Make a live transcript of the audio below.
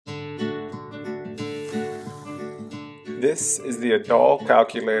This is the Adall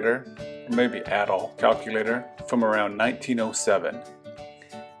Calculator, or maybe Adall Calculator, from around 1907.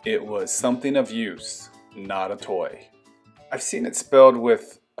 It was something of use, not a toy. I've seen it spelled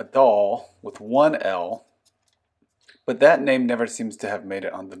with Adall with one L, but that name never seems to have made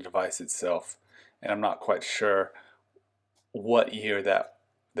it on the device itself, and I'm not quite sure what year that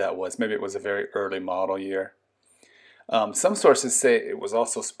was. Maybe it was a very early model year. Some sources say it was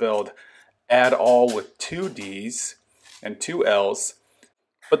also spelled Adall with two D's and two L's,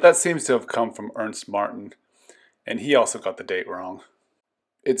 but that seems to have come from Ernst Martin, and he also got the date wrong.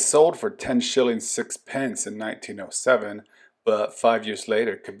 It sold for 10 shillings 6 pence in 1907, but 5 years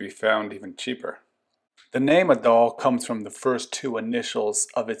later could be found even cheaper. The name Adall comes from the first two initials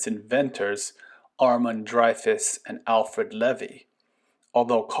of its inventors, Armand Dreyfus and Alfred Levy.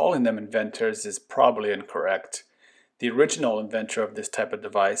 Although calling them inventors is probably incorrect. The original inventor of this type of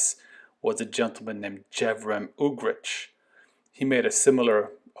device was a gentleman named Egrich. He made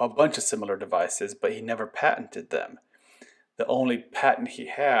a bunch of similar devices, but he never patented them. The only patent he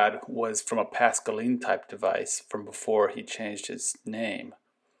had was from a Pascaline type device from before he changed his name.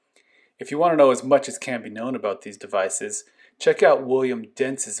 If you want to know as much as can be known about these devices, check out William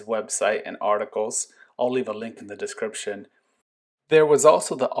Denz's website and articles. I'll leave a link in the description. There was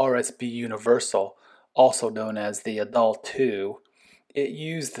also the RSB Universal, also known as the Adall II. It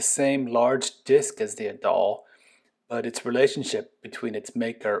used the same large disc as the Adall, but its relationship between its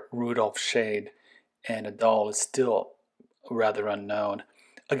maker, Rudolf Schade, and Adall is still rather unknown.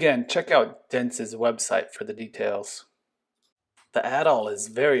 Again, check out Denz's website for the details. The Adall is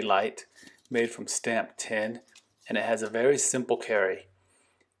very light, made from stamped tin, and it has a very simple carry.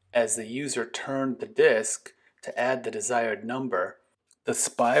 As the user turned the disc to add the desired number, the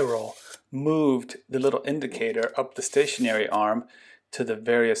spiral moved the little indicator up the stationary arm to the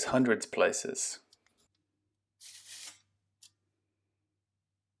various hundreds places.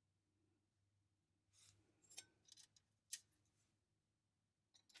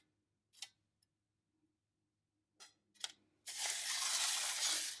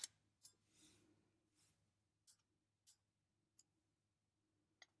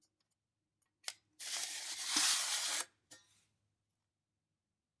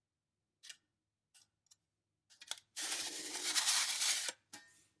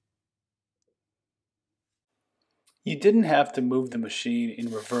 You didn't have to move the machine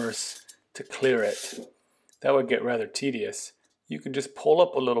in reverse to clear it. That would get rather tedious. You could just pull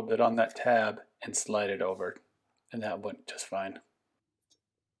up a little bit on that tab and slide it over, and that went just fine.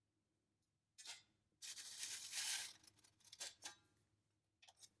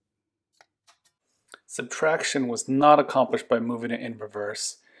 Subtraction was not accomplished by moving it in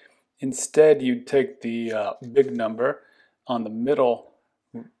reverse. Instead, you'd take the big number on the middle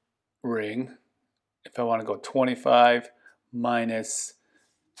ring. If I want to go 25 minus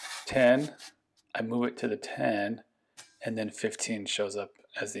 10, I move it to the 10, and then 15 shows up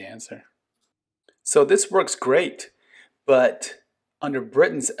as the answer. So this works great, but under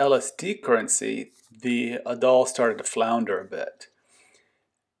Britain's LSD currency, the Adall started to flounder a bit.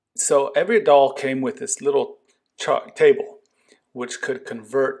 So every Adall came with this little table, which could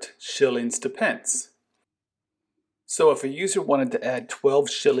convert shillings to pence. So if a user wanted to add 12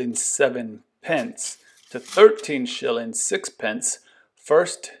 shillings 7 pence to 13 shillings 6 pence,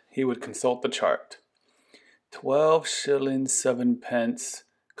 first he would consult the chart. 12 shillings 7 pence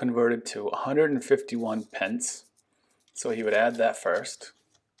converted to 151 pence. So he would add that first.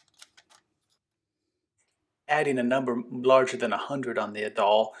 Adding a number larger than 100 on the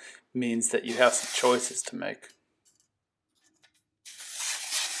Adall means that you have some choices to make.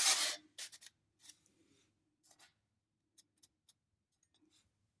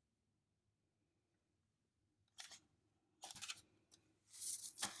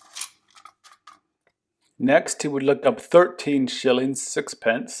 Next, he would look up 13 shillings 6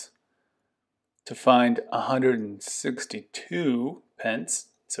 pence to find 162 pence.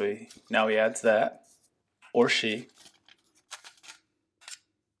 So now he adds that, or she.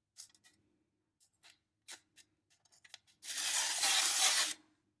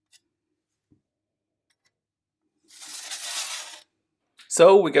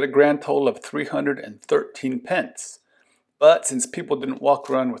 So we get a grand total of 313 pence. But since people didn't walk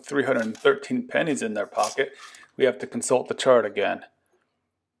around with 313 pennies in their pocket, we have to consult the chart again.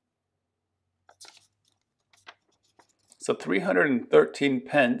 So 313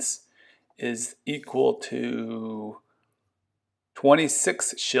 pence is equal to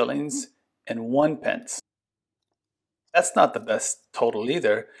 26 shillings and 1 pence. That's not the best total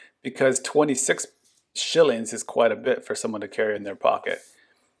either, because 26 shillings is quite a bit for someone to carry in their pocket.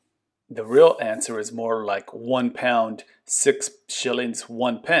 The real answer is more like £1, 6 shillings,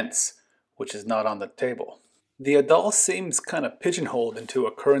 1 pence, which is not on the table. The Adall seems kind of pigeonholed into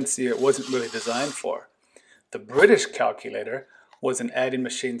a currency it wasn't really designed for. The British calculator was an adding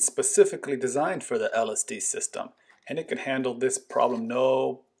machine specifically designed for the LSD system, and it could handle this problem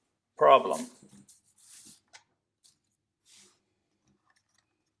no problem.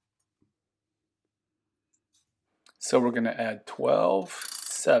 So we're going to add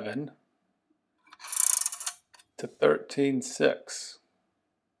 12.7 to 13.6.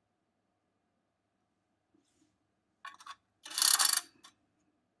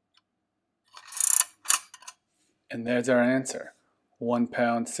 And there's our answer,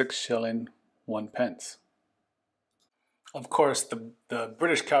 £1, 6 shilling, 1 pence. Of course, the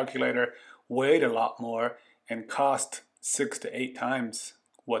British calculator weighed a lot more and cost 6 to 8 times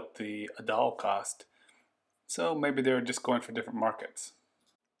what the Adall cost. So maybe they were just going for different markets.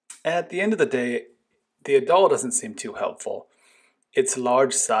 At the end of the day, the Adall doesn't seem too helpful. Its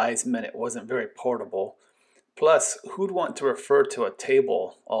large size meant it wasn't very portable. Plus, who'd want to refer to a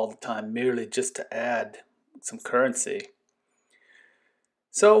table all the time merely just to add some currency?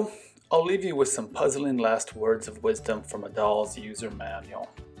 So, I'll leave you with some puzzling last words of wisdom from Adall's user manual,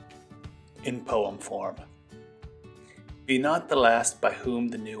 in poem form. Be not the last by whom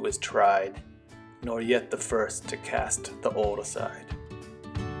the new is tried, nor yet the first to cast the old aside.